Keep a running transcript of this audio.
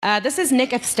This is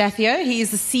Nick Efstathiou. He is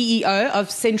the CEO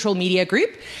of Central Media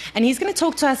Group, and he's going to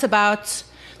talk to us about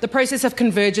the process of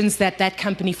convergence that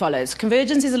company follows.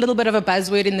 Convergence is a little bit of a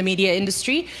buzzword in the media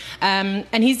industry,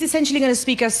 and he's essentially going to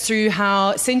speak us through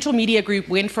how Central Media Group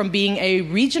went from being a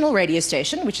regional radio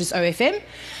station, which is OFM,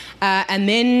 and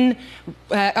then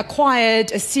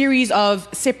acquired a series of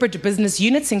separate business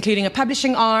units, including a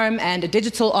publishing arm and a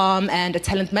digital arm and a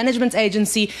talent management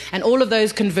agency, and all of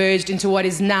those converged into what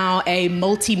is now a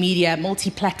multimedia,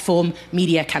 multi-platform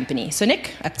media company. So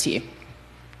Nick, up to you.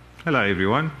 Hello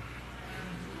everyone.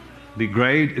 The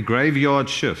graveyard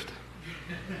shift.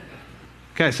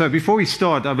 Okay, so before we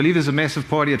start, I believe there's a massive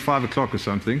party at 5 o'clock or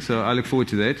something, so I look forward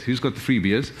to that. Who's got the free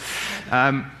beers?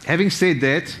 Having said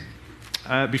that,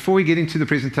 before we get into the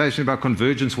presentation about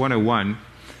Convergence 101,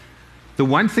 the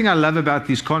one thing I love about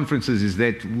these conferences is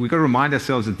that we've got to remind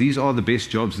ourselves that these are the best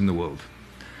jobs in the world.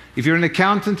 If you're an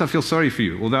accountant, I feel sorry for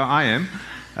you, although I am.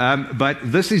 But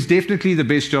this is definitely the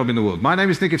best job in the world. My name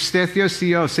is Nick Efstathiou,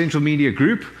 CEO of Central Media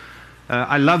Group.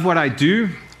 I love what I do.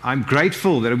 I'm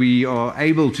grateful that we are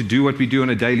able to do what we do on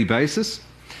a daily basis.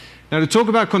 Now, to talk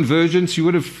about convergence, you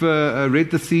would have read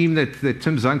the theme that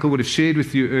Tim Zunkel would have shared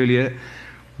with you earlier.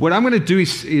 What I'm going to do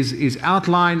is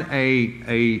outline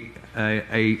a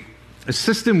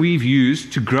system we've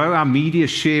used to grow our media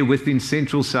share within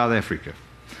Central South Africa.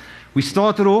 We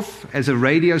started off as a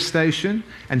radio station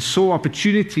and saw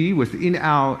opportunity within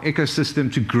our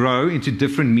ecosystem to grow into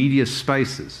different media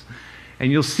spaces.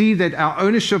 And you'll see that our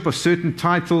ownership of certain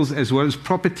titles as well as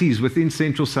properties within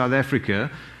Central South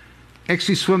Africa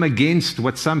actually swim against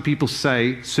what some people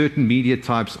say certain media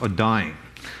types are dying.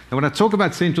 Now, when I talk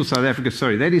about Central South Africa,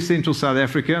 sorry, that is Central South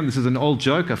Africa, and this is an old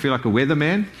joke. I feel like a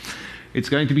weatherman. It's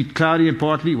going to be cloudy and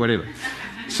partly, whatever.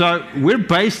 So we're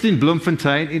based in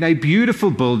Bloemfontein in a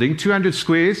beautiful building, 200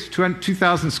 squares,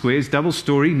 2,000 squares, double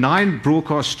story, 9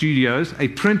 broadcast studios, a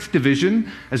print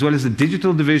division, as well as a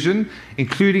digital division,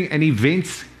 including an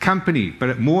events company,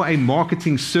 but more a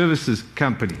marketing services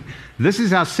company. This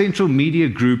is how Central Media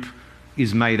Group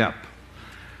is made up.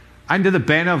 Under the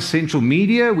banner of Central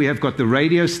Media, we have got the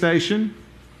radio station,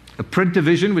 a print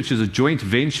division, which is a joint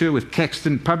venture with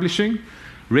Caxton Publishing,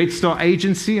 Red Star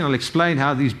Agency, and I'll explain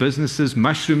how these businesses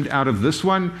mushroomed out of this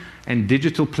one, and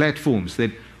digital platforms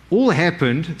that all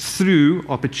happened through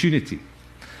opportunity.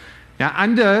 Now,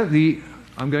 I'm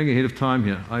going ahead of time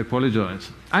here, I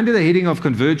apologize. Under the heading of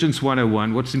Convergence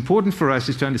 101, what's important for us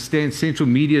is to understand Central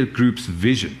Media Group's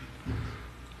vision,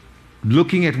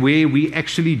 looking at where we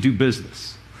actually do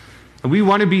business. And we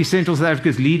want to be Central South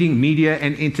Africa's leading media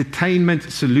and entertainment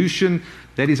solution.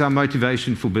 That is our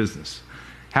motivation for business.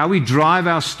 How we drive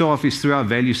our staff is through our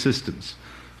value systems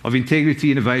of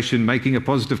integrity, innovation, making a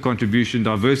positive contribution,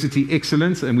 diversity,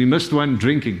 excellence, and we missed one,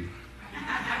 drinking.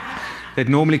 That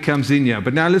normally comes in here.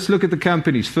 But now let's look at the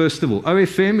companies. First of all,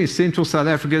 OFM is Central South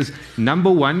Africa's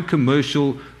 #1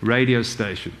 commercial radio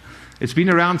station. It's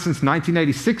been around since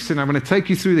 1986, and I'm going to take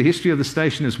you through the history of the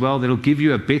station as well. That'll give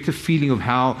you a better feeling of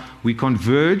how we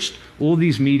converged all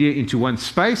these media into one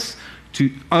space to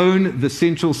own the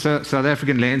Central South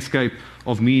African landscape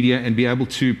of media and be able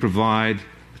to provide,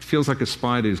 it feels like a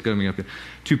spider is going up there,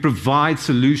 to provide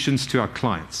solutions to our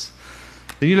clients.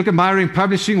 Then you look at Myring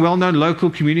Publishing, well-known local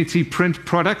community print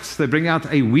products. They bring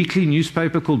out a weekly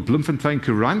newspaper called Bloemfontein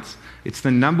Courant. It's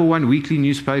the #1 weekly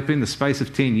newspaper in the space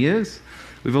of 10 years.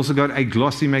 We've also got a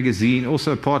glossy magazine,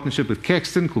 also a partnership with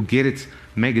Caxton called Get It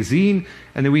Magazine,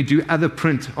 and then we do other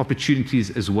print opportunities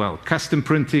as well. Custom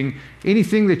printing,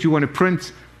 anything that you want to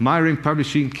print, Myring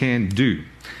Publishing can do.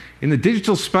 In the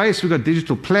digital space, we've got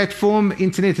digital platform,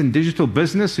 internet and digital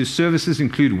business, whose services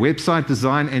include website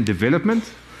design and development,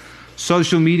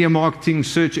 social media marketing,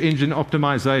 search engine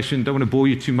optimization. Don't want to bore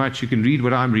you too much. You can read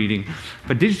what I'm reading.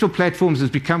 But digital platforms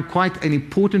has become quite an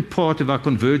important part of our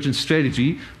convergence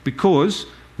strategy because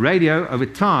radio over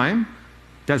time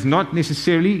is not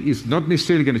necessarily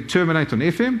going to terminate on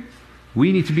FM.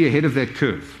 We need to be ahead of that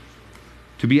curve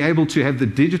to be able to have the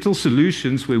digital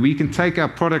solutions where we can take our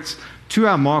products to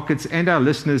our markets and our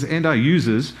listeners and our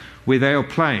users where they are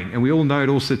playing. And we all know it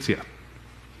all sits here.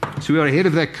 So we are ahead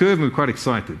of that curve and we're quite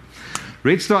excited.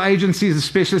 Red Star Agency is a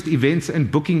specialist events and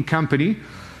booking company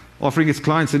offering its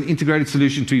clients an integrated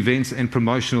solution to events and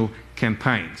promotional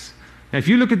campaigns. Now, if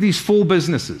you look at these 4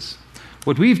 businesses,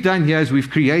 what we've done here is we've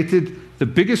created the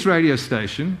biggest radio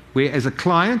station where as a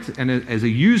client and as a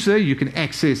user you can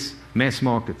access mass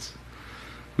markets.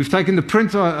 We've taken the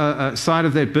print side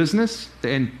of that business,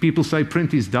 and people say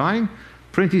print is dying.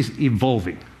 Print is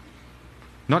evolving.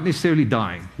 Not necessarily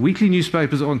dying. Weekly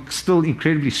newspapers are still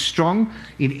incredibly strong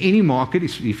in any market.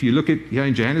 If you look at here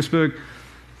in Johannesburg,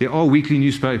 There are weekly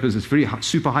newspapers. It's very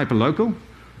super hyper local.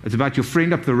 It's about your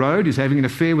friend up the road who's having an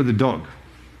affair with a dog.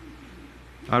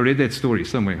 I read that story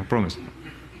somewhere, I promise.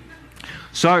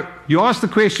 So you ask the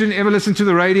question, ever listen to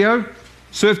the radio,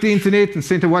 surf the internet, and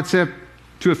send a WhatsApp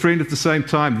to a friend at the same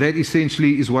time? That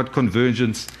essentially is what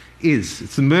convergence is.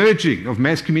 It's the merging of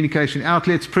mass communication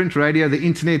outlets, print, radio, the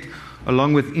internet,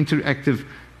 along with interactive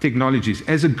technologies.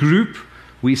 As a group,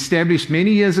 we established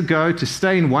many years ago to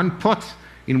stay in one pot,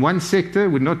 in one sector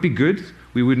would not be good.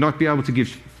 We would not be able to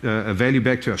give a value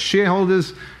back to our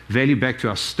shareholders, value back to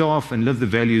our staff, and live the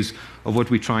values of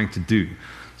what we're trying to do.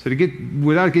 So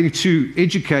without getting too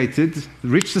educated,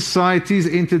 rich societies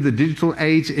entered the digital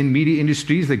age and media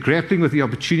industries. They're grappling with the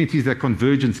opportunities that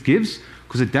convergence gives,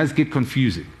 because it does get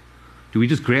confusing. Do we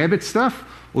just grab at stuff,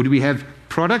 or do we have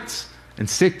products and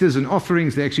sectors and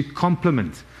offerings that actually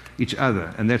complement each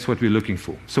other? And that's what we're looking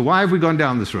for. So why have we gone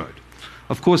down this road?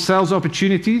 Of course, sales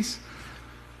opportunities.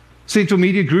 Central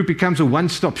Media Group becomes a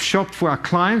one-stop shop for our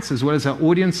clients as well as our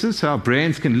audiences, so our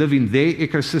brands can live in their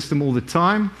ecosystem all the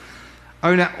time,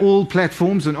 own all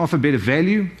platforms and offer better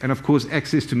value, and of course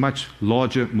access to much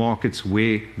larger markets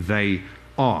where they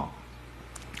are.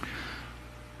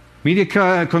 Media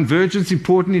convergence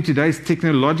important in today's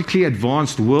technologically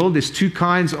advanced world. There's two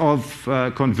kinds of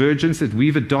convergence that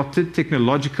we've adopted,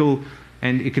 technological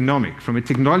and economic. From a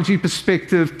technology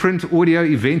perspective, print, audio,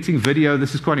 eventing, video,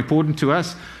 this is quite important to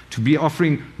us, to be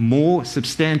offering more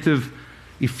substantive,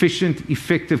 efficient,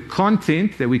 effective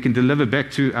content that we can deliver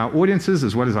back to our audiences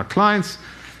as well as our clients.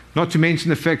 Not to mention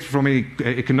the fact from an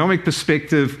economic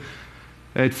perspective,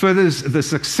 it furthers the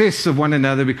success of one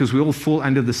another because we all fall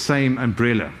under the same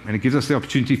umbrella, and it gives us the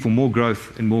opportunity for more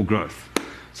growth and more growth.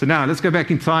 So now let's go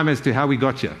back in time as to how we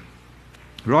got here.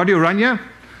 Radio Rania,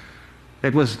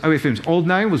 that was OFM's old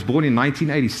name, was born in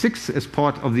 1986 as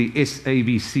part of the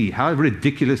SABC. How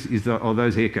ridiculous are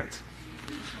those haircuts?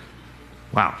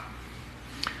 Wow.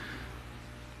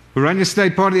 Oranje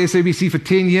stayed part of the SABC for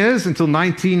 10 years until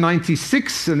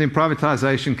 1996, and then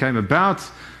privatization came about,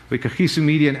 where Kagiso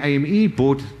Media and AME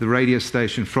bought the radio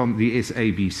station from the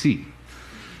SABC.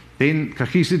 Then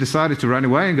Kagiso decided to run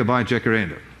away and go buy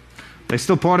Jacaranda. They're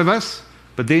still part of us,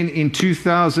 but then in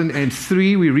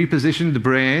 2003 we repositioned the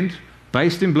brand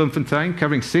based in Bloemfontein,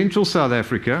 covering central South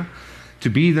Africa, to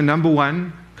be the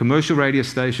 #1 commercial radio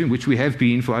station, which we have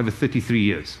been for over 33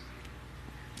 years.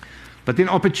 But then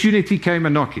opportunity came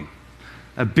a-knocking.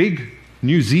 A big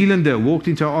New Zealander walked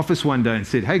into our office one day and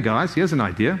said, "Hey guys, here's an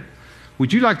idea.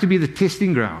 Would you like to be the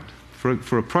testing ground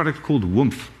for a product called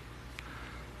WOMF?"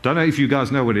 Don't know if you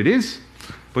guys know what it is,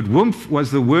 but WOMF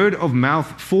was the word of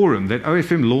mouth forum that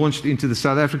OFM launched into the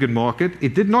South African market.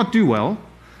 It did not do well,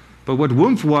 but what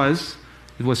WOMF was,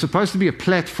 it was supposed to be a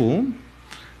platform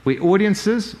where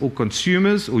audiences or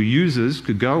consumers or users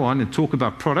could go on and talk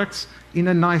about products in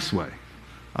a nice way.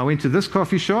 I went to this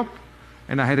coffee shop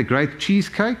and I had a great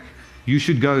cheesecake. You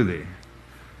should go there.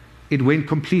 It went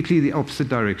completely the opposite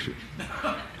direction.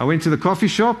 I went to the coffee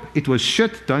shop. It was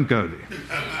shit. Don't go there.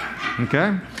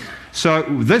 Okay? So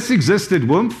this existed,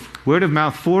 WOMF, word of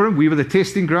mouth forum. We were the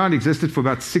testing ground, existed for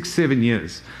about 6-7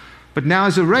 years. But now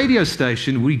as a radio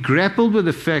station, we grappled with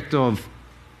the fact of,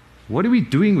 what are we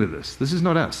doing with this? This is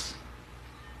not us.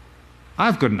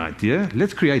 I've got an idea.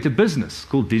 Let's create a business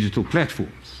called digital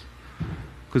platforms.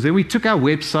 Because then we took our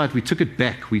website, we took it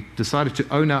back. We decided to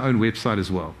own our own website as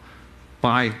well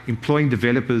by employing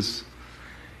developers,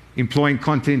 employing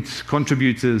content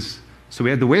contributors. So we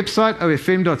had the website,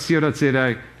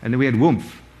 ofm.co.za, and then we had WOMF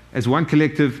as one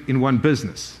collective in one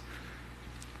business.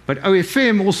 But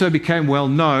OFM also became well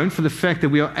known for the fact that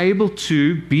we are able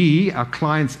to be our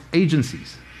clients'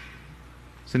 agencies.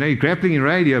 So now you're grappling in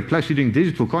radio, plus you're doing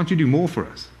digital. Can't you do more for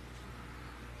us?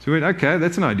 So we went, okay,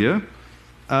 that's an idea.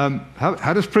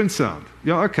 How does print sound?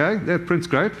 Yeah, okay, that print's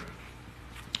great.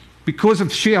 Because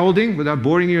of shareholding, without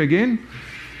boring you again,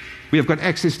 we have got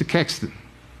access to Caxton.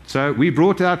 So we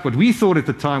brought out what we thought at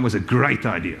the time was a great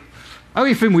idea.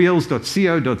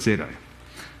 ofmwheels.co.za,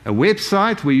 a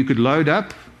website where you could load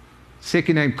up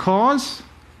second-hand cars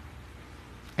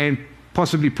and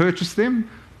possibly purchase them.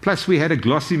 Plus we had a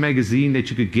glossy magazine that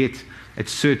you could get at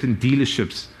certain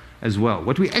dealerships as well.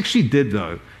 What we actually did,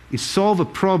 though, is solve a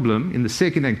problem in the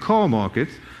second-hand car market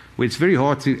where it's very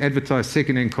hard to advertise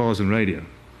second-hand cars on radio.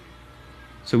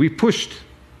 So we pushed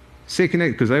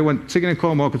second-hand, because second-hand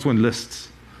car markets want lists.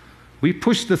 We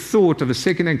pushed the thought of a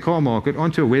second-hand car market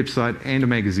onto a website and a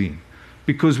magazine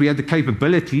because we had the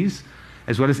capabilities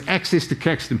as well as access to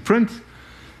Caxton print.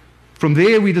 From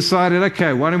there, we decided,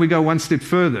 okay, why don't we go one step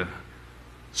further?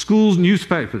 Schools,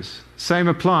 newspapers, same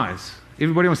applies.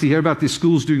 Everybody wants to hear about their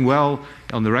schools doing well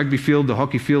on the rugby field, the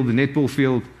hockey field, the netball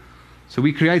field. So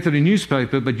we created a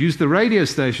newspaper, but used the radio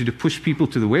station to push people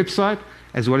to the website,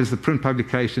 as well as the print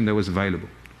publication that was available.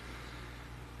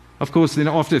 Of course, then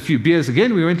after a few beers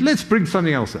again, we went, let's bring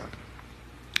something else out.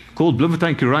 Called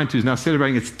Bloemfontein Courant, who's now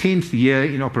celebrating its 10th year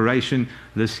in operation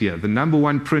this year, the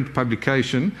 #1 print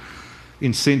publication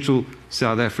in central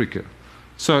South Africa.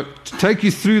 So to take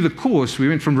you through the course, we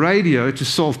went from radio to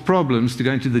solve problems to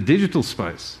go into the digital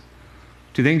space,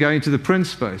 to then go into the print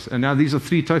space. And now these are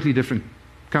 3 totally different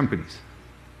companies.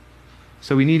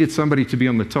 So we needed somebody to be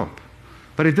on the top.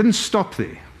 But it didn't stop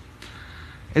there.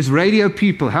 As radio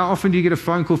people, how often do you get a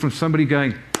phone call from somebody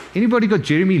going, anybody got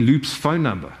Jeremy Loop's phone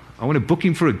number? I want to book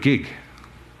him for a gig.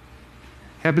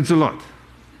 Happens a lot.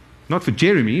 Not for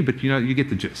Jeremy, but you get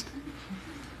the gist.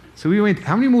 So we went,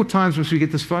 how many more times must we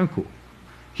get this phone call?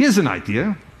 Here's an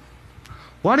idea.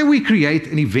 Why don't we create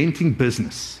an eventing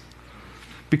business?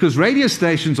 Because radio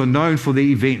stations are known for their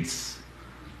events.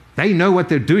 They know what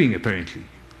they're doing, apparently.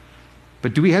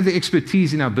 But do we have the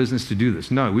expertise in our business to do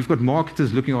this? No, we've got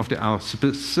marketers looking after our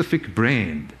specific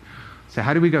brand. So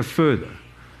how do we go further?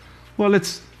 Well,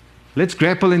 let's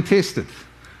grapple and test it.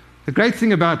 The great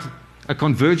thing about a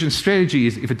convergence strategy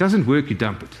is if it doesn't work, you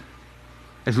dump it.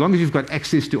 As long as you've got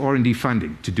access to R&D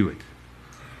funding to do it.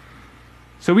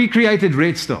 So we created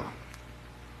Red Star.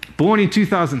 Born in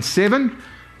 2007,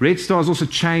 Red Star has also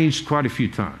changed quite a few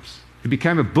times. It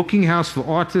became a booking house for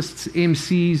artists,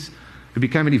 MCs. It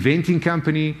became an eventing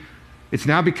company. It's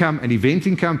now become an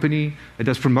eventing company. It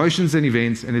does promotions and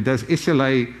events, and it does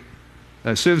SLA,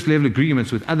 service level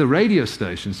agreements with other radio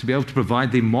stations to be able to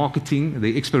provide their marketing,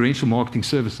 their experiential marketing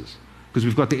services, because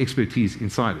we've got the expertise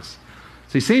inside us.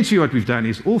 So essentially what we've done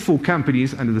is all 4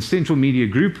 companies under the Central Media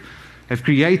Group have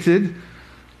created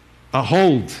a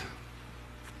hold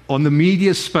on the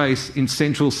media space in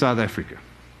central South Africa.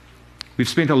 We've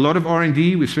spent a lot of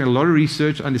R&D, we've spent a lot of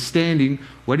research understanding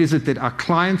what is it that our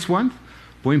clients want.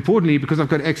 More importantly, because I've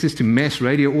got access to mass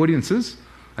radio audiences,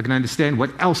 I can understand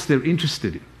what else they're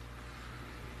interested in.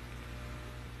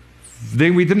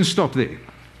 Then we didn't stop there.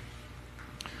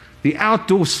 The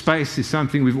outdoor space is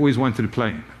something we've always wanted to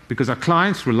play in, because our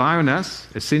clients rely on us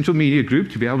as Central Media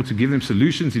Group to be able to give them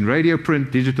solutions in radio,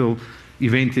 print, digital,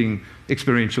 eventing,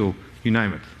 experiential, you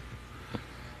name it.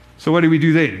 So what do we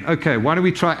do then? Okay, why don't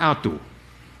we try outdoor?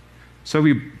 So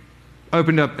we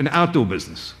opened up an outdoor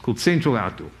business called Central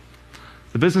Outdoor.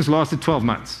 The business lasted 12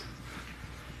 months.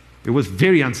 It was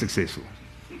very unsuccessful.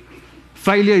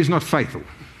 Failure is not fatal.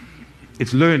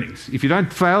 It's learnings. If you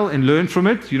don't fail and learn from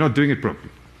it, you're not doing it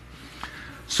properly.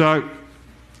 So,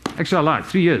 actually I lied,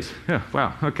 3 years. Yeah,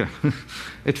 wow, okay.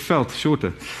 It felt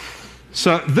shorter.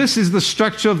 So this is the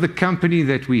structure of the company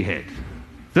that we had.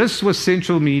 This was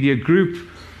Central Media Group,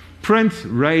 print,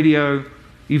 radio,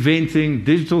 eventing,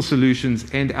 digital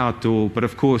solutions, and outdoor. But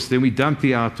of course, then we dumped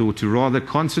the outdoor to rather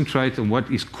concentrate on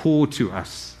what is core to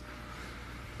us.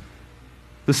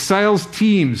 The sales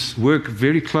teams work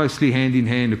very closely hand in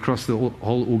hand across the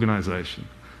whole organization.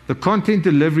 The content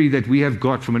delivery that we have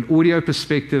got from an audio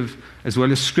perspective as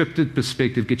well as scripted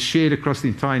perspective gets shared across the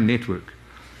entire network.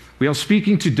 We are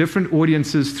speaking to different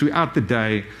audiences throughout the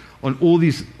day on all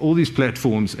these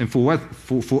platforms, and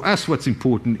for us what's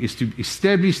important is to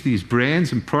establish these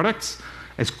brands and products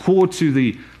as core to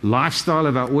the lifestyle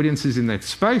of our audiences in that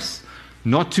space,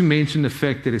 not to mention the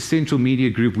fact that as Central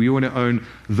Media Group we want to own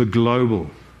the global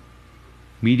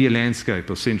media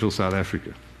landscape of Central South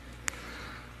Africa.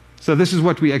 So this is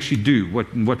what we actually do,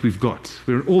 what we've got.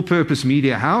 We're an all-purpose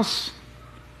media house.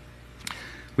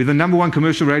 We're the #1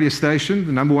 commercial radio station,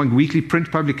 the #1 weekly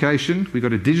print publication. We've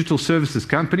got a digital services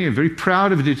company. I'm very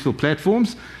proud of digital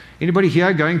platforms. Anybody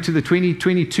here going to the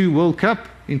 2022 World Cup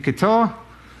in Qatar?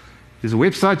 There's a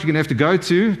website you're going to have to go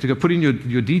to put in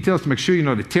your details to make sure you're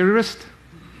not a terrorist.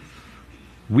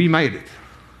 We made it.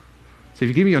 So if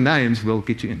you give me your names, we'll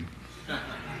get you in.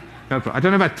 No problem. I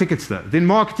don't know about tickets though. Then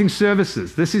marketing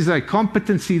services. This is a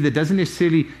competency that doesn't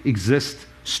necessarily exist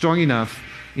strong enough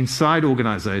inside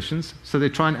organizations, so they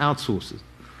try and outsource it.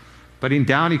 But in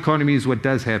down economies, what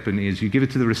does happen is you give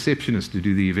it to the receptionist to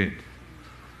do the event,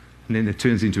 and then it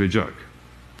turns into a joke.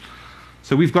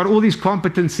 So we've got all these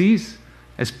competencies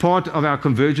as part of our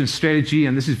convergence strategy,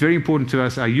 and this is very important to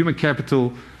us, our human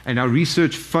capital and our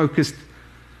research-focused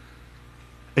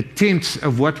attempts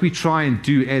of what we try and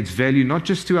do adds value not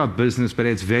just to our business, but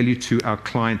adds value to our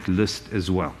client list as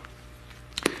well.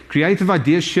 Creative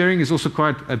idea sharing is also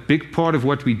quite a big part of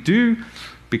what we do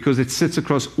because it sits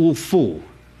across all 4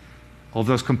 of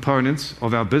those components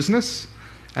of our business.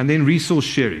 And then resource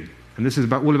sharing. And this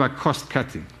is all about cost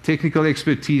cutting, technical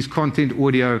expertise, content,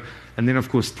 audio, and then, of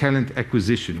course, talent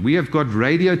acquisition. We have got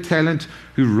radio talent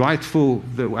who write for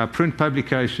our print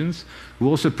publications, who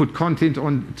also put content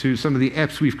onto some of the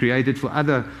apps we've created for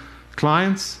other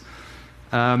clients,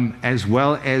 as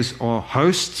well as our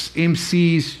hosts,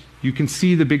 MCs. You can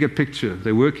see the bigger picture.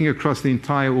 They're working across the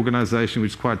entire organization,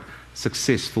 which is quite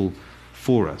successful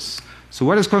for us. So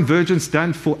what has Convergence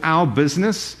done for our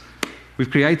business? We've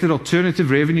created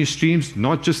alternative revenue streams,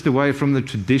 not just away from the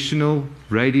traditional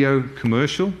radio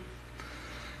commercial.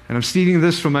 And I'm stealing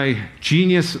this from a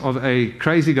genius of a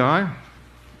crazy guy.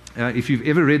 If you've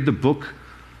ever read the book,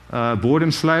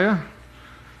 Boredom Slayer,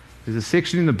 there's a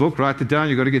section in the book, write it down,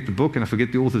 you've got to get the book, and I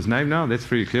forget the author's name now, that's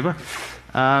very clever.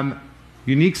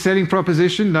 Unique selling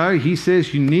proposition? No, he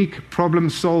says unique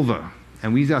problem solver.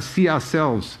 And we see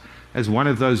ourselves as one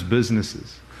of those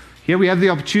businesses. Here we have the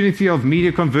opportunity of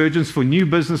media convergence for new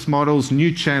business models,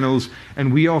 new channels,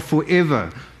 and we are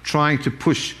forever trying to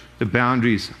push the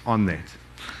boundaries on that.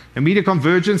 And media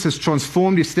convergence has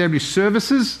transformed established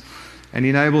services and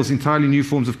enables entirely new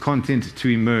forms of content to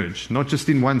emerge, not just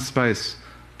in one space,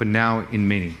 but now in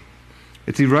many.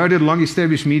 It's eroded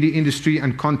long-established media industry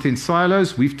and content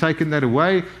silos. We've taken that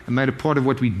away and made it part of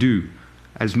what we do.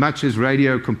 As much as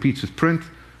radio competes with print,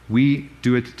 we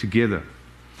do it together.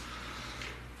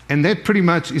 And that pretty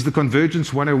much is the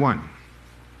Convergence 101.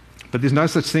 But there's no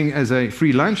such thing as a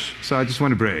free lunch, so I just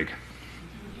want to brag.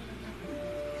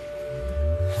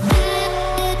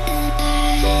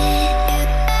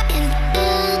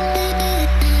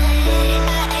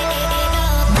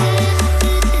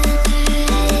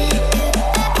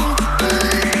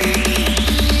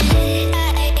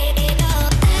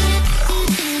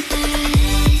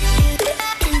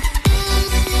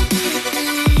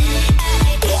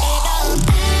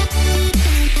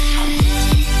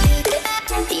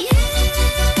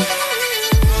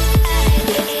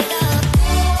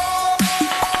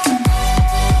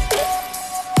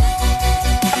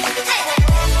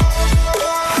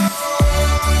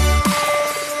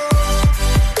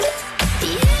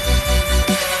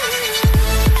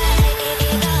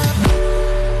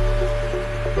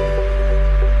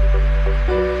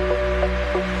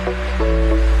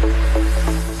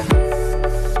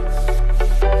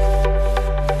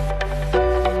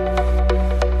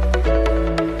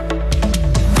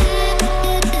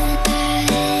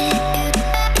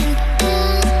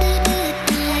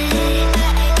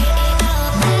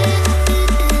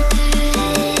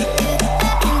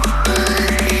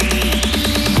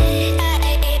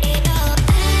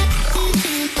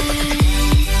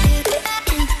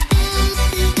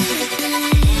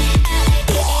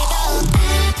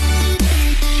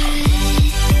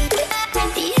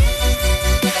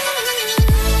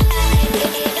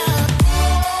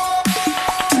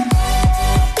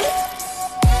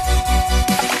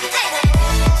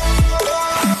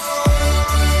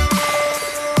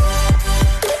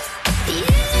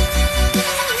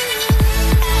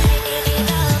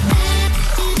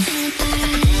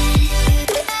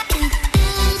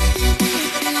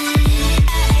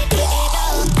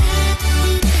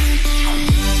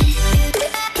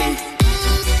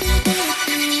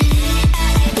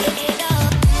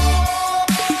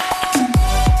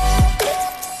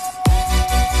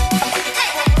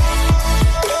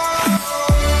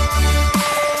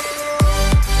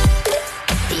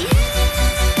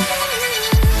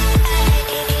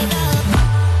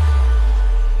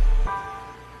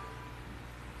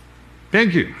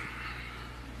 Thank you.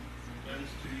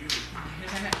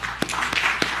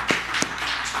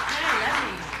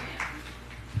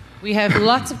 We have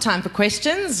lots of time for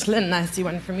questions. Lynn, I see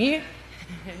one from you.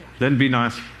 Lynn, be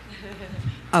nice.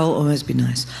 I'll always be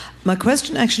nice. My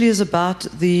question actually is about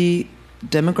the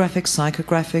demographic,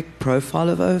 psychographic profile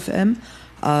of OFM.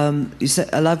 You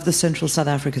said, I love the Central South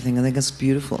Africa thing. I think it's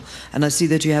beautiful. And I see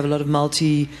that you have a lot of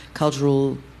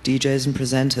multicultural DJs and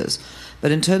presenters. But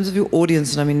in terms of your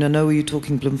audience, and I mean, I know you're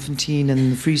talking Bloemfontein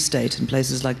and the Free State and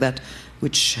places like that,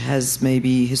 which has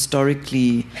maybe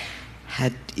historically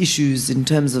had issues in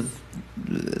terms of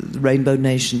Rainbow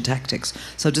Nation tactics.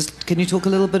 So just, can you talk a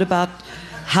little bit about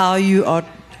how you are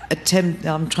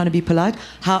I'm trying to be polite.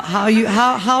 How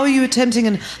are you attempting,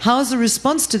 and how is the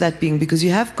response to that being? Because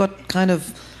you have got kind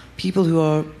of people who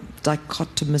are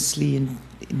dichotomously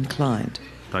inclined.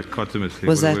 Dichotomously.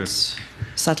 Was that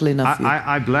subtle enough?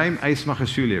 I blame Ace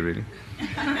Magashule, really.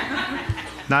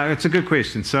 No, it's a good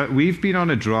question. So we've been on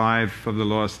a drive for the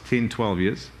last 10, 12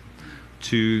 years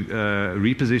to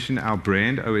reposition our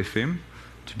brand, OFM,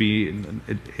 to be,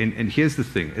 and here's the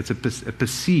thing, it's a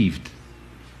perceived.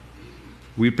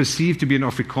 We're perceived to be an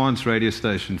Afrikaans radio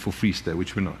station for Free State,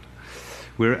 which we're not.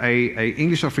 We're a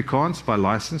English Afrikaans by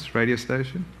license radio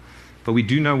station, but we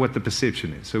do know what the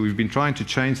perception is. So we've been trying to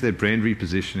change that brand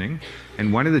repositioning,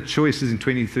 and one of the choices in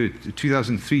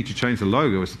 2003 to change the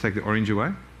logo was to take the orange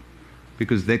away,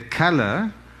 because that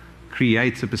color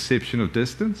creates a perception of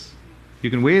distance. You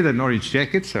can wear that orange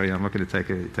jacket. Sorry, I'm not going to take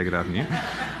it out on you.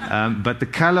 But the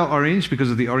color orange,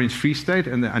 because of the Orange Free State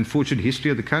and the unfortunate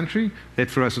history of the country, that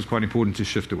for us was quite important to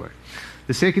shift away.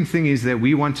 The second thing is that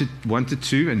we wanted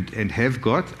to and have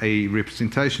got a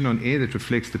representation on air that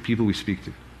reflects the people we speak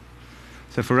to.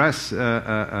 So for us,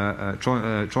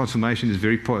 transformation is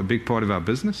a big part of our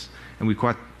business, and we're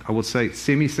quite, I would say,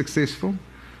 semi-successful.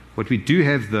 What we do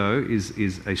have, though,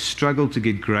 is a struggle to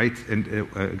get great and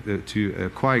to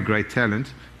acquire great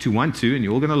talent. And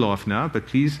you're all going to laugh now, but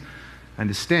please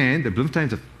understand that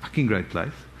Bloemfontein's a fucking great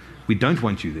place. We don't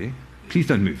want you there. Please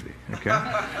don't move there, okay?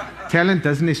 Talent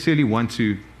doesn't necessarily want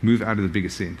to move out of the bigger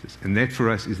centers, and that for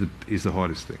us is the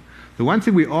hardest thing. The one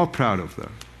thing we are proud of,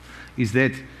 though, is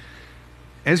that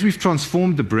as we've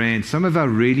transformed the brand, some of our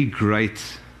really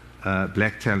great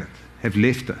black talent have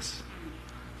left us.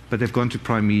 But they've gone to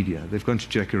Prime Media, they've gone to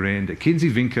Jacaranda. Kenzie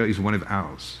Vinko is one of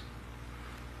ours.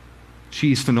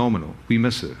 She is phenomenal, we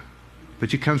miss her.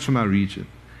 But she comes from our region.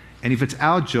 And if it's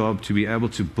our job to be able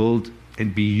to build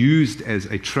and be used as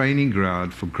a training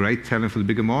ground for great talent for the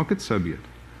bigger market, so be it.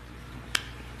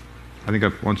 I think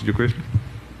I've answered your question.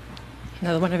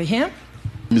 Another one over here.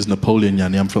 My name is Napoleon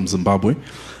Yani, I'm from Zimbabwe.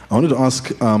 I wanted to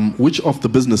ask, which of the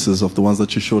businesses, of the ones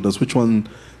that you showed us, which one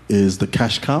is the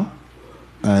cash cow?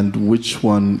 And which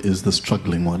one is the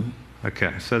struggling one?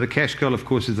 Okay, so the cash cow, of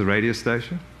course, is the radio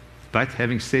station. But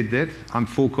having said that, I'm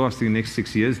forecasting the next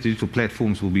 6 years, digital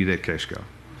platforms will be that cash cow.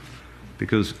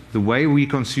 Because the way we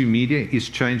consume media is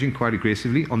changing quite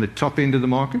aggressively on the top end of the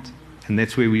market, and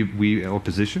that's where we are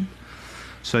positioned.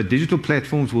 So digital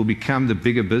platforms will become the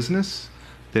bigger business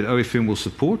that OFM will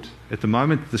support. At the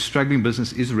moment, the struggling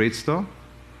business is Red Star,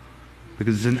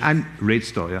 because it's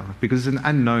because it's an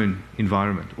unknown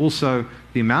environment. Also,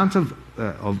 the amount of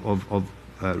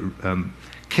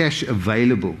cash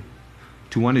available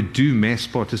to want to do mass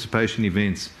participation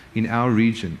events in our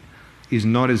region is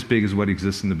not as big as what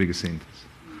exists in the bigger centers.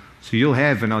 So you'll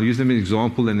have, and I'll use them as an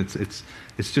example, and it's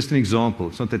just an example.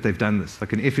 It's not that they've done this.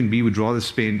 Like an F&B would rather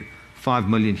spend 5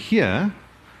 million here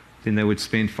than they would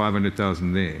spend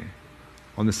 500,000 there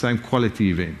on the same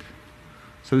quality event.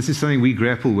 So this is something we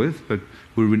grapple with, but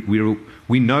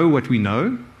we know what we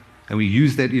know, and we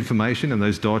use that information and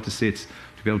those data sets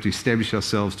to be able to establish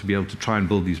ourselves, to be able to try and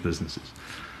build these businesses.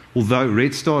 Although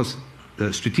Red Star's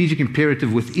strategic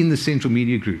imperative within the Central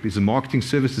Media Group is a marketing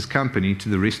services company to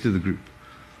the rest of the group.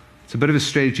 It's a bit of a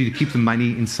strategy to keep the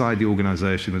money inside the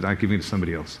organization without giving it to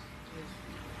somebody else.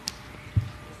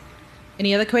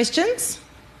 Any other questions?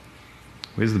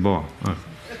 Where's the bar? Oh.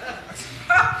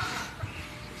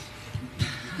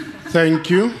 Thank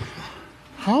you.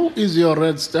 How is your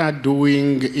Red Star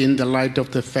doing in the light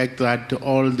of the fact that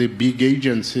all the big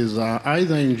agencies are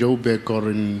either in Joburg or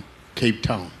in Cape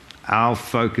Town? Our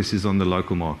focus is on the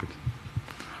local market.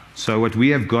 So what we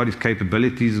have got is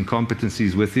capabilities and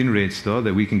competencies within Red Star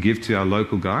that we can give to our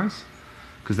local guys,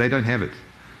 because they don't have it.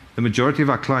 The majority of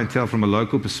our clientele from a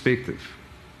local perspective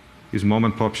is mom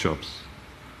and pop shops.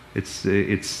 It's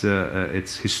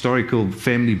historical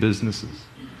family businesses.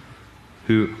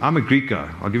 I'm a Greek guy.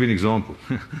 I'll give you an example.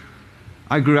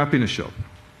 I grew up in a shop.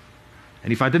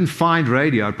 And if I didn't find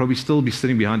radio, I'd probably still be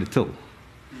sitting behind a till.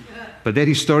 But that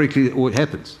historically what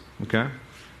happens, okay?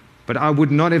 But I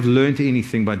would not have learned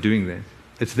anything by doing that.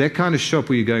 It's that kind of shop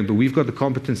where you're going, but we've got the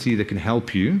competency that can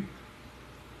help you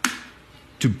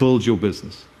to build your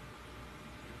business.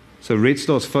 So Red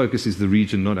Star's focus is the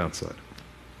region, not outside.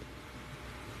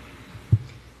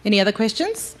 Any other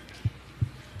questions?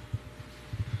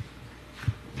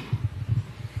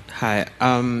 Hi.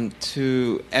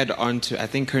 To add on to, I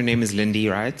think her name is Lindy,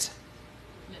 right?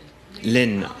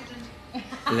 Lynn.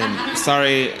 Lynn.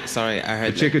 Sorry, I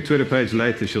heard. Check her Twitter page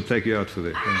later. She'll take you out for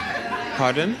that.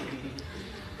 Pardon?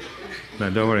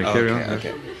 No, don't worry. Carry on.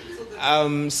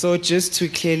 Okay. So just to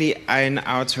clearly iron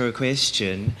out her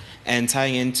question and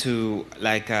tying into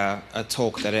like a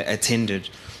talk that I attended,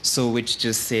 so which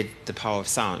just said the power of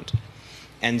sound.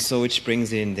 And so which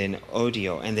brings in then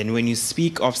audio. And then when you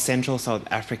speak of Central South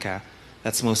Africa,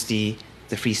 that's mostly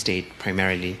the Free State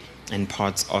primarily, and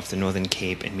parts of the Northern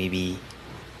Cape and maybe...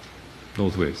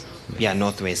 Northwest. Yeah,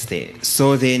 Northwest there.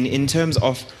 So then in terms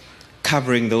of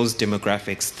covering those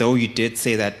demographics, though you did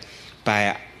say that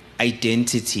by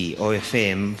identity,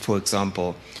 OFM, for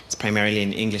example, it's primarily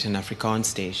an English and Afrikaans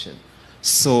station.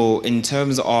 So in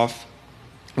terms of,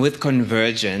 with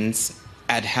Convergence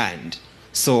at hand,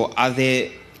 So are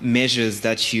there measures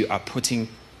that you are putting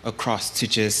across to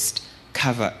just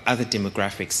cover other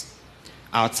demographics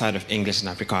outside of English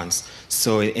and Afrikaans?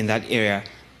 So in that area,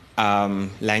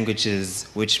 languages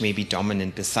which may be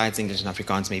dominant besides English and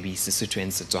Afrikaans, maybe Sesotho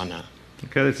and Setswana.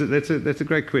 Okay, that's a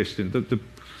great question.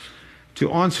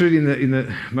 To answer it in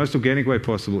the most organic way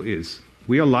possible is,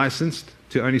 we are licensed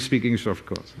to only speak English or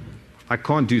Afrikaans. I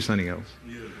can't do something else.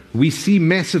 We see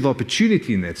massive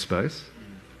opportunity in that space,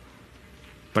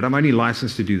 but I'm only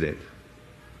licensed to do that.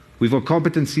 We've got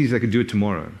competencies that can do it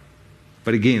tomorrow.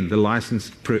 But again, the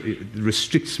license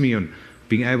restricts me on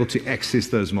being able to access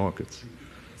those markets,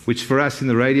 which for us in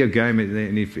the radio game,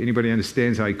 and if anybody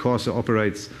understands how ICASA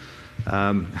operates,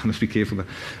 I must be careful,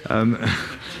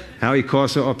 how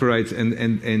ICASA operates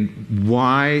and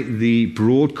why the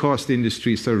broadcast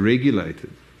industry is so regulated,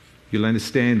 you'll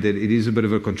understand that it is a bit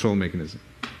of a control mechanism,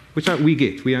 which we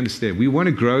get, we understand. We want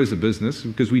to grow as a business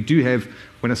because we do have,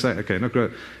 when I say, okay, not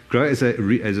grow as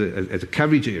a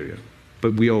coverage area,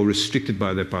 but we are restricted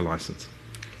by that by license.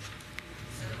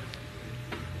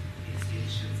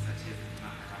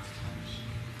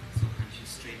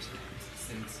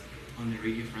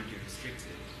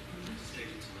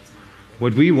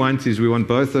 What we want is we want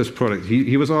both those products.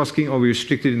 He was asking, are we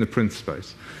restricted in the print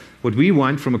space? What we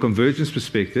want from a convergence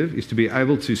perspective is to be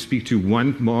able to speak to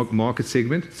one market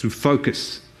segment through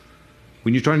focus.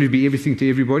 When you're trying to be everything to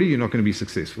everybody, you're not going to be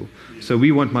successful. So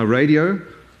we want my radio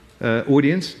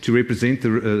audience to represent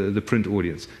the print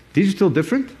audience. Digital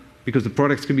different, because the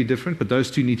products can be different, but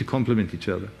those two need to complement each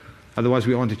other. Otherwise,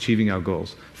 we aren't achieving our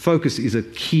goals. Focus is a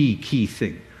key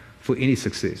thing for any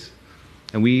success.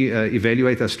 And we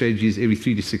evaluate our strategies every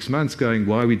 3 to 6 months, going,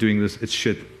 why are we doing this? It's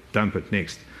shit, dump it,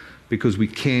 next. Because we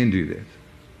can do that.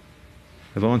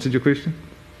 Have I answered your question?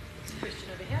 Question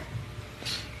over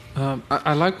here.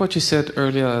 I like what you said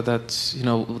earlier, that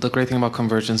the great thing about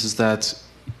convergence is that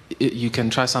you can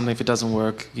try something. If it doesn't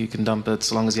work, you can dump it,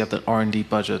 so long as you have the R&D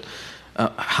budget.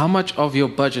 How much of your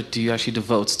budget do you actually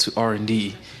devote to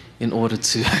R&D in order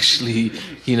to actually,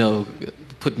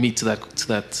 put meat to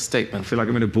that statement? I feel like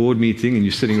I'm in a board meeting and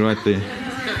you're sitting right there.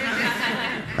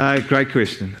 Great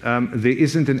question. There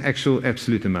isn't an actual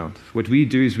absolute amount. What we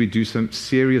do is we do some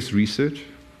serious research.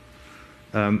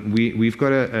 We've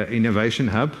got an innovation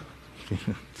hub,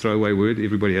 throwaway word,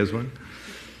 everybody has one,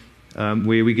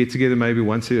 where we get together maybe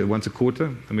once a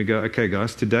quarter and we go, okay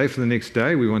guys, today for the next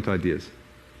day we want ideas.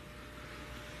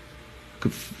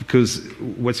 Because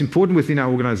what's important within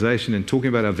our organization and talking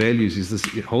about our values is this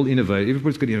whole innovation.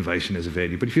 Everybody's got innovation as a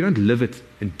value, but if you don't live it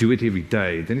and do it every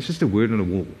day, then it's just a word on a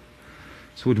wall.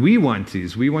 So what we want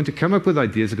is, we want to come up with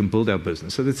ideas that can build our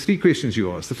business. So there's 3 questions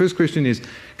you ask. The first question is,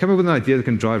 come up with an idea that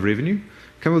can drive revenue,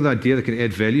 come up with an idea that can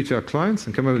add value to our clients,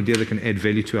 and come up with an idea that can add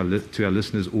value to our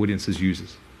listeners, audiences,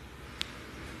 users.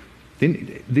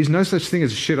 Then there's no such thing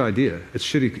as a shit idea. It's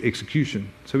shit execution.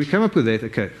 So we come up with that.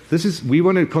 Okay, we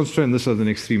want to concentrate on this over the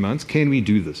next 3 months. Can we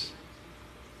do this?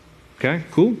 Okay,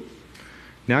 cool.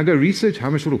 Now go research how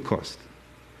much it will cost.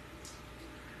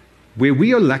 Where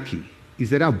we are lucky is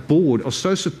that our board are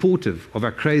so supportive of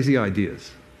our crazy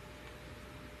ideas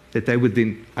that they would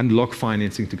then unlock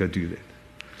financing to go do that.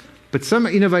 But some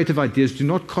innovative ideas do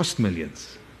not cost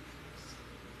millions.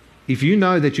 If you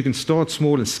know that you can start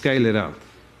small and scale it out,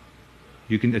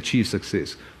 you can achieve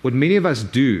success. What many of us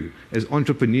do as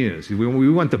entrepreneurs, we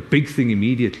want the big thing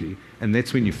immediately, and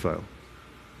that's when you fail.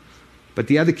 But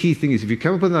the other key thing is, if you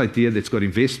come up with an idea that's got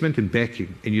investment and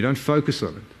backing, and you don't focus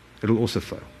on it, it'll also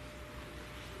fail.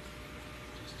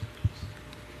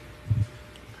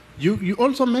 You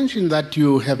also mentioned that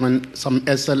you have some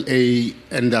SLA,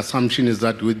 and the assumption is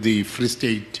that with the Free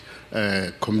State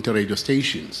community radio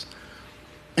stations.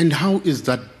 And how is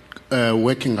that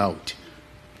working out?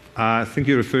 I think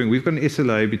you're referring, we've got an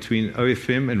SLA between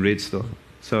OFM and Red Star.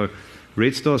 So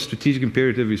Red Star's strategic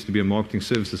imperative is to be a marketing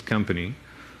services company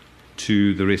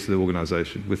to the rest of the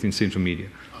organization within Central Media.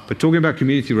 But talking about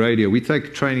community radio, we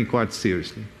take training quite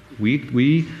seriously.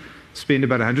 We spend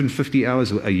about 150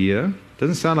 hours a year.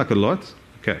 Doesn't sound like a lot.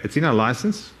 Okay, it's in our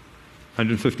license,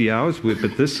 150 hours.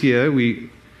 But this year we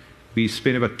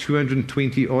spent about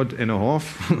 220 odd and a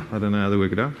half, I don't know how to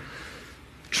work it out,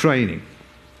 training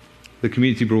the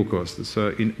community broadcasters. So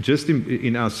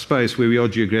in our space where we are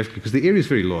geographically, because the area is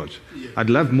very large. Yeah. I'd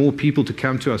love more people to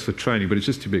come to us for training, but it's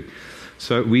just too big.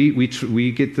 So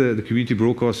we get the community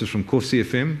broadcasters from Koffie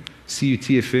FM,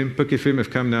 CUT FM, Pik FM have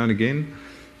come now and again.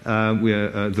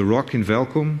 We're The Rock in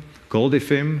Welkom, Gold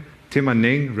FM,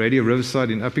 Temaneng, Radio Riverside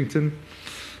in Uppington.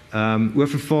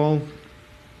 Oorverval,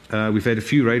 we've had a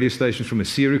few radio stations from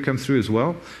Asiru come through as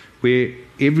well. where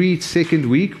every second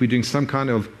week we're doing some kind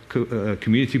of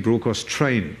community broadcast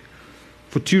training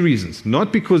for two reasons.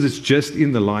 Not because it's just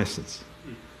in the license.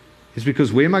 It's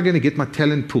because where am I going to get my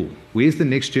talent pool? Where's the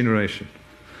next generation?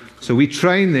 So we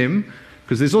train them,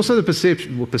 because there's also the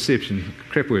perception,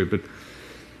 crap word, but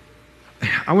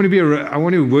I want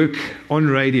to work on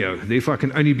radio, therefore I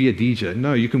can only be a DJ.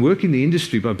 No, you can work in the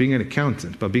industry by being an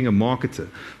accountant, by being a marketer,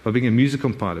 by being a music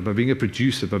compiler, by being a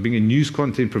producer, by being a news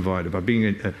content provider, by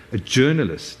being a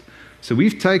journalist. So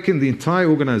we've taken the entire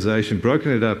organization,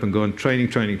 broken it up and gone training.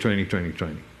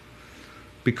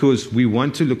 Because we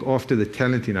want to look after the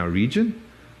talent in our region,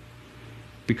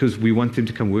 because we want them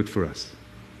to come work for us.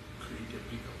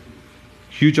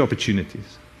 Huge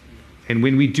opportunities. And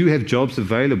when we do have jobs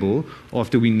available,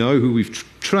 after we know who we've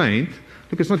trained,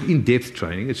 look, it's not in-depth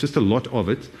training, it's just a lot of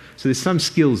it. So there's some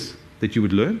skills that you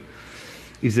would learn,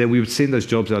 is that we would send those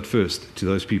jobs out first to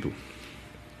those people.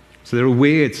 So they're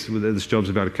aware this job's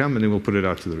about to come, and then we'll put it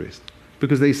out to the rest.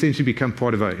 Because they essentially become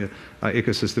part of our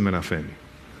ecosystem and our family.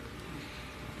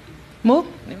 More?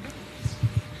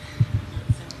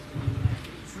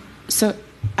 So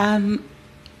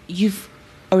you've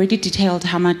already detailed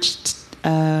how much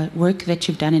work that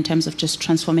you've done in terms of just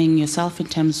transforming yourself in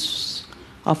terms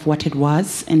of what it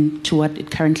was and to what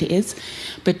it currently is.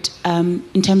 But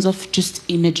in terms of just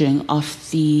imaging of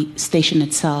the station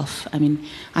itself, I mean,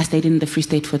 I stayed in the Free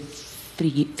State for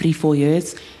 4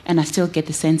 years, and I still get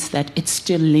the sense that it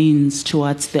still leans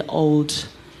towards the old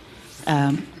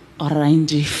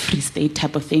Orange Free State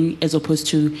type of thing, as opposed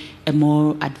to a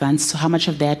more advanced. So how much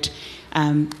of that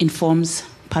informs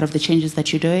part of the changes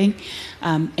that you're doing?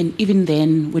 And even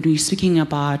then, when we're speaking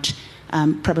about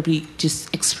probably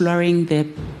just exploring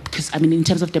because I mean, in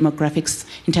terms of demographics,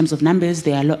 in terms of numbers,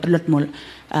 there are a lot more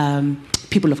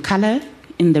people of color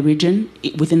in the region,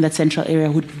 within that central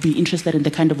area, would be interested in the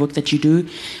kind of work that you do,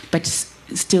 but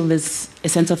still there's a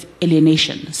sense of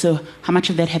alienation. So how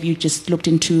much of that have you just looked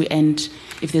into, and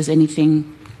if there's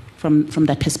anything from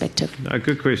that perspective? No,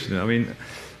 good question. I mean,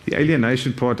 the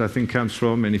alienation part, I think, comes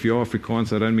from, and if you're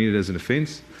Afrikaans, I don't mean it as an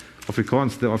offense. The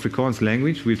Afrikaans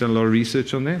language, we've done a lot of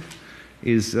research on that,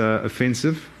 is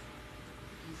offensive,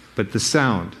 but the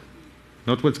sound,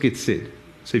 not what gets said.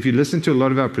 So if you listen to a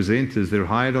lot of our presenters, they're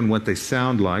hired on what they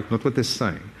sound like, not what they're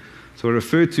saying. So I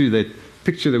refer to that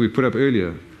picture that we put up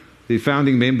earlier, the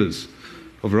founding members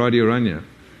of Radio Oranje.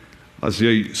 As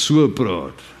jy so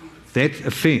praat, that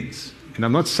offends. And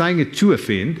I'm not saying it to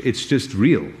offend, it's just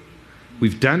real.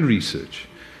 We've done research.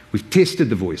 We've tested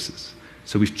the voices.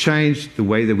 So we've changed the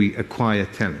way that we acquire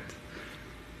talent.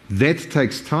 That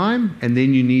takes time, and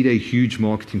then you need a huge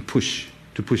marketing push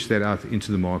to push that out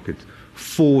into the market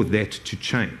for that to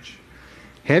change.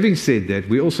 Having said that,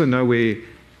 we also know where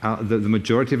the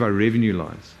majority of our revenue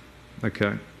lies.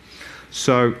 Okay?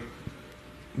 So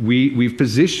we've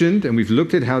positioned and we've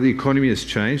looked at how the economy has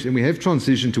changed, and we have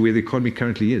transitioned to where the economy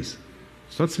currently is.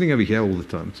 It's not sitting over here all the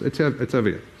time. It's over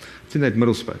here. It's in that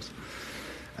middle space.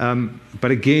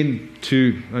 But again,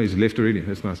 he's left already.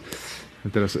 That's nice.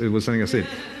 It was something I said.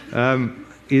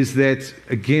 Is that,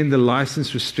 again, the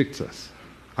license restricts us.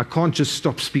 I can't just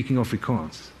stop speaking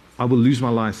Afrikaans. I will lose my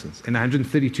license, and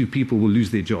 132 people will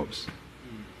lose their jobs.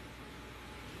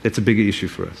 That's a bigger issue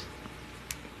for us.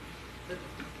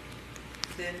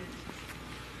 Then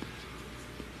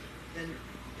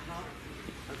how?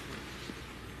 Okay.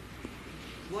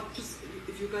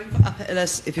 If you're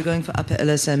going for upper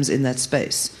LSMs in that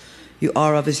space, you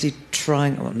are obviously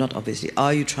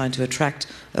are you trying to attract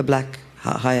a black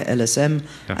higher LSM,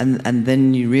 yeah. and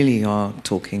then you really are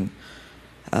talking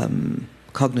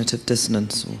cognitive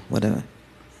dissonance or whatever?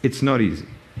 It's not easy.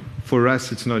 For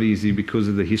us, it's not easy because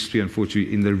of the history,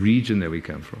 unfortunately, in the region that we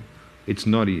come from. It's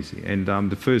not easy. And I'm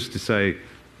the first to say,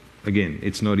 again,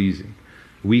 it's not easy.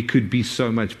 We could be so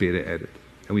much better at it.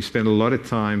 And we spend a lot of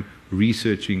time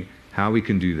researching how we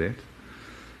can do that,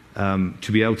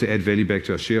 to be able to add value back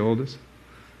to our shareholders,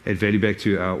 add value back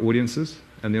to our audiences,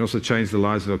 and then also change the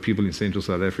lives of our people in Central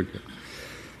South Africa.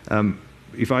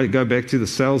 If I go back to the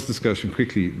sales discussion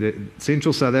quickly,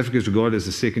 Central South Africa is regarded as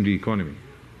a secondary economy.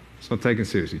 It's not taken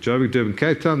seriously. Joburg, Durban,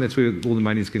 Cape Town, that's where all the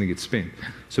money is going to get spent.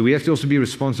 So we have to also be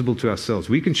responsible to ourselves.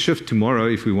 We can shift tomorrow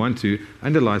if we want to,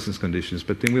 under license conditions,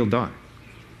 but then we'll die.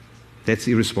 That's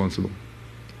irresponsible.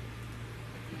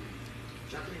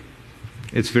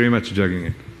 It's very much a juggling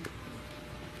act.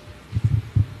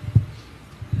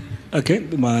 Okay,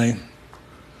 my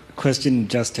question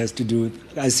just has to do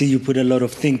with, I see you put a lot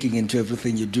of thinking into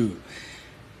everything you do.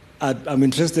 I'm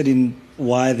interested in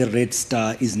why the red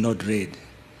star is not red.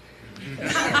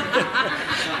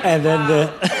 And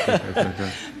then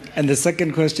and the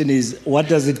second question is, what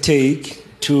does it take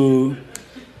to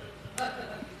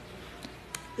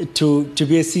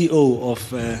be a CEO of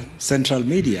Central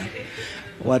Media.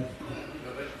 What?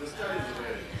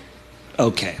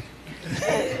 Okay.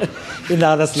 In the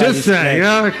other slide. Just say,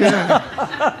 yeah,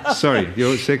 okay. Sorry,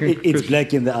 your second It's question?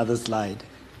 black in the other slide,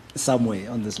 somewhere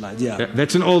on the slide. Yeah.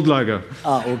 That's an old logo.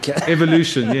 Ah, okay.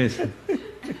 Evolution, yes.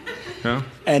 Yeah?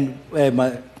 And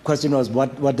my question was,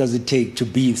 what does it take to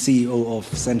be CEO of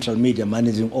Central Media,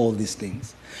 managing all these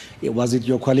things? Was it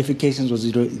your qualifications? Was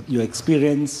it your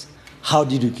experience? How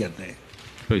did you get there?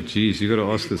 Oh, geez, you've got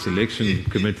to ask the selection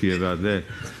committee about that.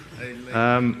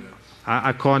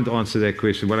 I can't answer that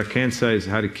question. What I can say is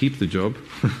how to keep the job.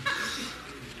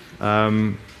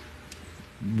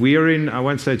 We're in, I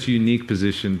won't say it's a unique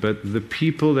position, but the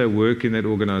people that work in that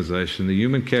organization, the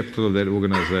human capital of that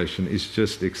organization is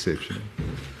just exceptional.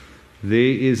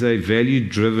 There is a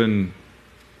value-driven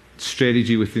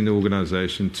strategy within the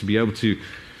organization to be able to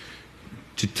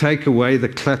take away the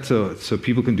clutter so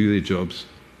people can do their jobs.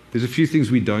 There's a few things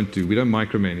we don't do. We don't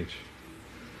micromanage.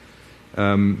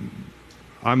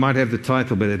 I might have the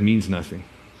title, but that means nothing.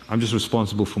 I'm just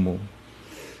responsible for more.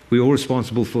 We're all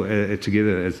responsible for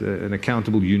together as an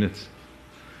accountable unit.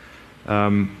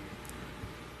 How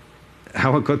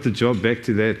I got the job, back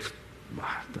to that,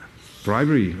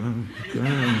 bribery.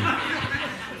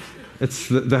 It's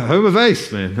the home of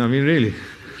ACE, man. I mean, really.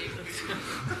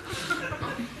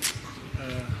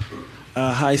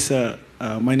 Hi, sir.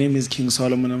 My name is King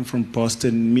Solomon. I'm from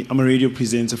Boston. I'm a radio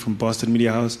presenter from Boston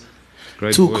Media House.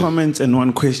 Great Two voice. comments and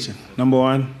one question. Number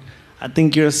one, I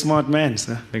think you're a smart man,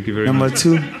 sir. Thank you very Number much.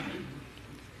 two,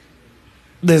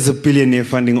 there's a billionaire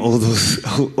funding all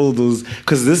those,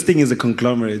 because this thing is a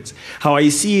conglomerate. How I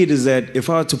see it is that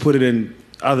if I were to put it in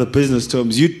other business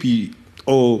terms, you'd be,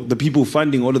 or the people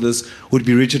funding all of this would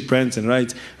be Richard Branson,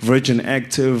 right? Virgin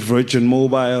Active, Virgin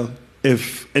Mobile,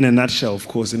 if in a nutshell, of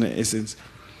course, in essence.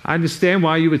 I understand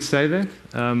why you would say that.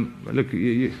 Look,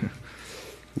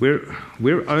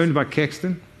 we're owned by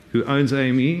Caxton, who owns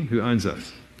AME, who owns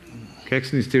us.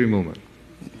 Caxton is Terry Millman.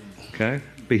 Okay?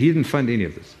 But he didn't fund any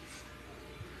of this.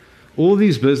 All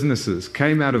these businesses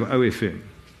came out of OFM.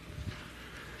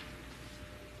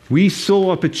 We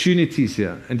saw opportunities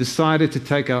here and decided to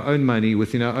take our own money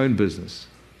within our own business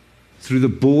through the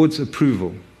board's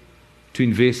approval to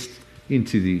invest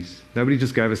into these. Nobody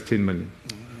just gave us 10 million.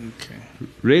 Okay.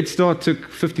 Red Star took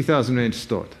 50,000 rand to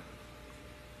start.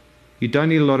 You don't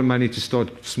need a lot of money to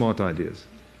start smart ideas.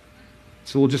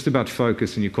 It's all just about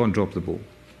focus, and you can't drop the ball.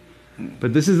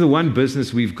 But this is the one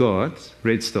business we've got,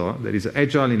 Red Star, that is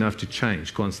agile enough to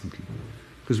change constantly.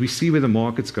 Because we see where the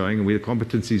market's going and where the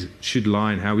competencies should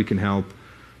lie and how we can help,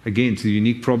 again, to the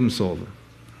unique problem solver.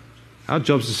 Our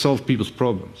job is to solve people's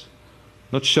problems,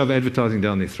 not shove advertising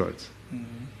down their throats.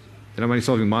 And I'm only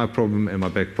solving my problem in my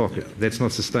back pocket. That's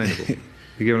not sustainable.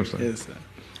 You get what I'm saying? Yes, sir.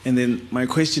 And then my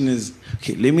question is,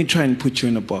 okay, let me try and put you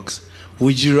in a box.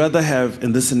 Would you rather have,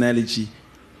 in this analogy,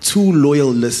 2 loyal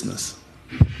listeners,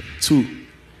 2,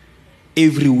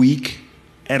 every week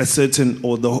at a certain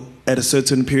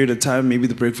period of time, maybe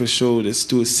the breakfast show, let's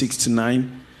do a 6 to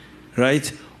 9,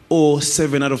 right? Or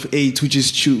 7 out of 8 who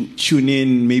just tune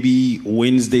in, maybe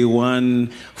Wednesday 1,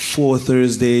 4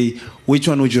 Thursday. Which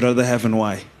one would you rather have and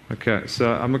why? Okay,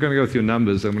 so I'm not going to go with your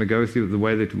numbers. I'm going to go with the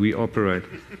way that we operate.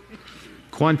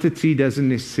 Quantity doesn't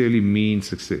necessarily mean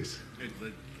success.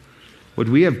 What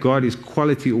we have got is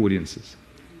quality audiences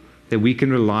that we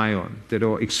can rely on, that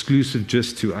are exclusive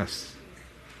just to us,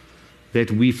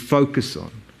 that we focus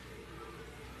on.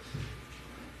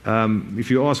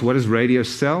 If you ask, what does radio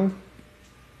sell?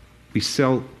 We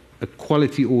sell a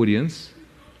quality audience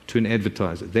to an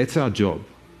advertiser. That's our job,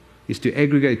 is to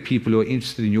aggregate people who are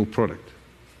interested in your product.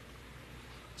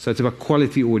 So it's about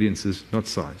quality audiences, not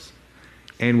size.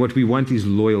 And what we want is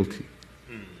loyalty.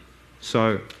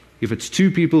 So if it's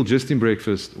 2 people just in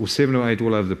breakfast or 7 or 8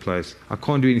 all over the place, I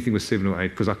can't do anything with 7 or 8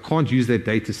 because I can't use that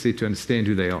data set to understand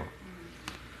who they are.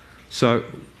 So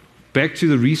back to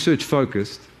the research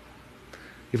focused,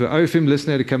 if an OFM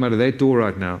listener had to come out of that door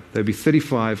right now, they'd be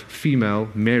 35, female,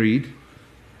 married,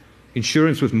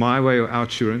 insurance with My Way or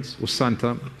Outsurance or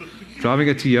Santam,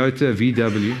 driving a Toyota, a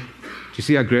VW. Do you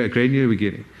see how granular we're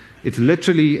getting? It's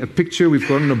literally a picture we've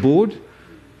got on a board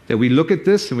that we look at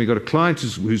this and we've got a client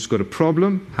who's got a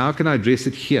problem. How can I address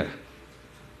it here?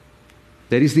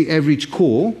 That is the average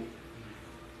call.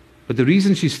 But the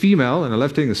reason she's female, and I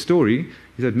love telling the story,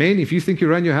 is that, men, if you think you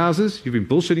run your houses, you've been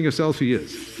bullshitting yourself for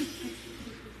years.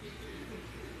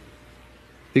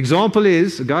 The example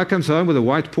is a guy comes home with a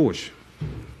white Porsche.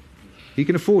 He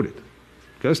can afford it.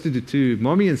 Goes to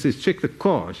mommy and says, check the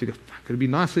car. She goes, fuck, it'd be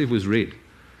nicer if it was red.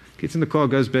 Gets in the car,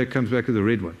 goes back, comes back with a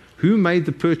red one. Who made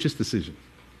the purchase decision?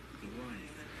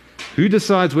 Who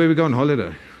decides where we go on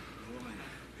holiday?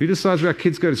 Who decides where our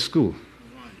kids go to school?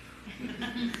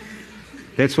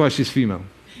 That's why she's female.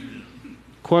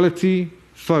 Quality,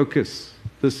 focus.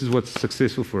 This is what's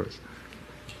successful for us.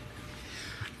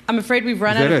 I'm afraid we've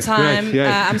run out of time. Great,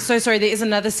 yeah. I'm so sorry. There is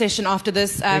another session after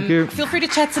this. Thank you. Feel free to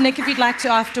chat to Nick if you'd like to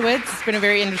afterwards. It's been a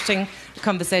very interesting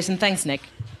conversation. Thanks, Nick.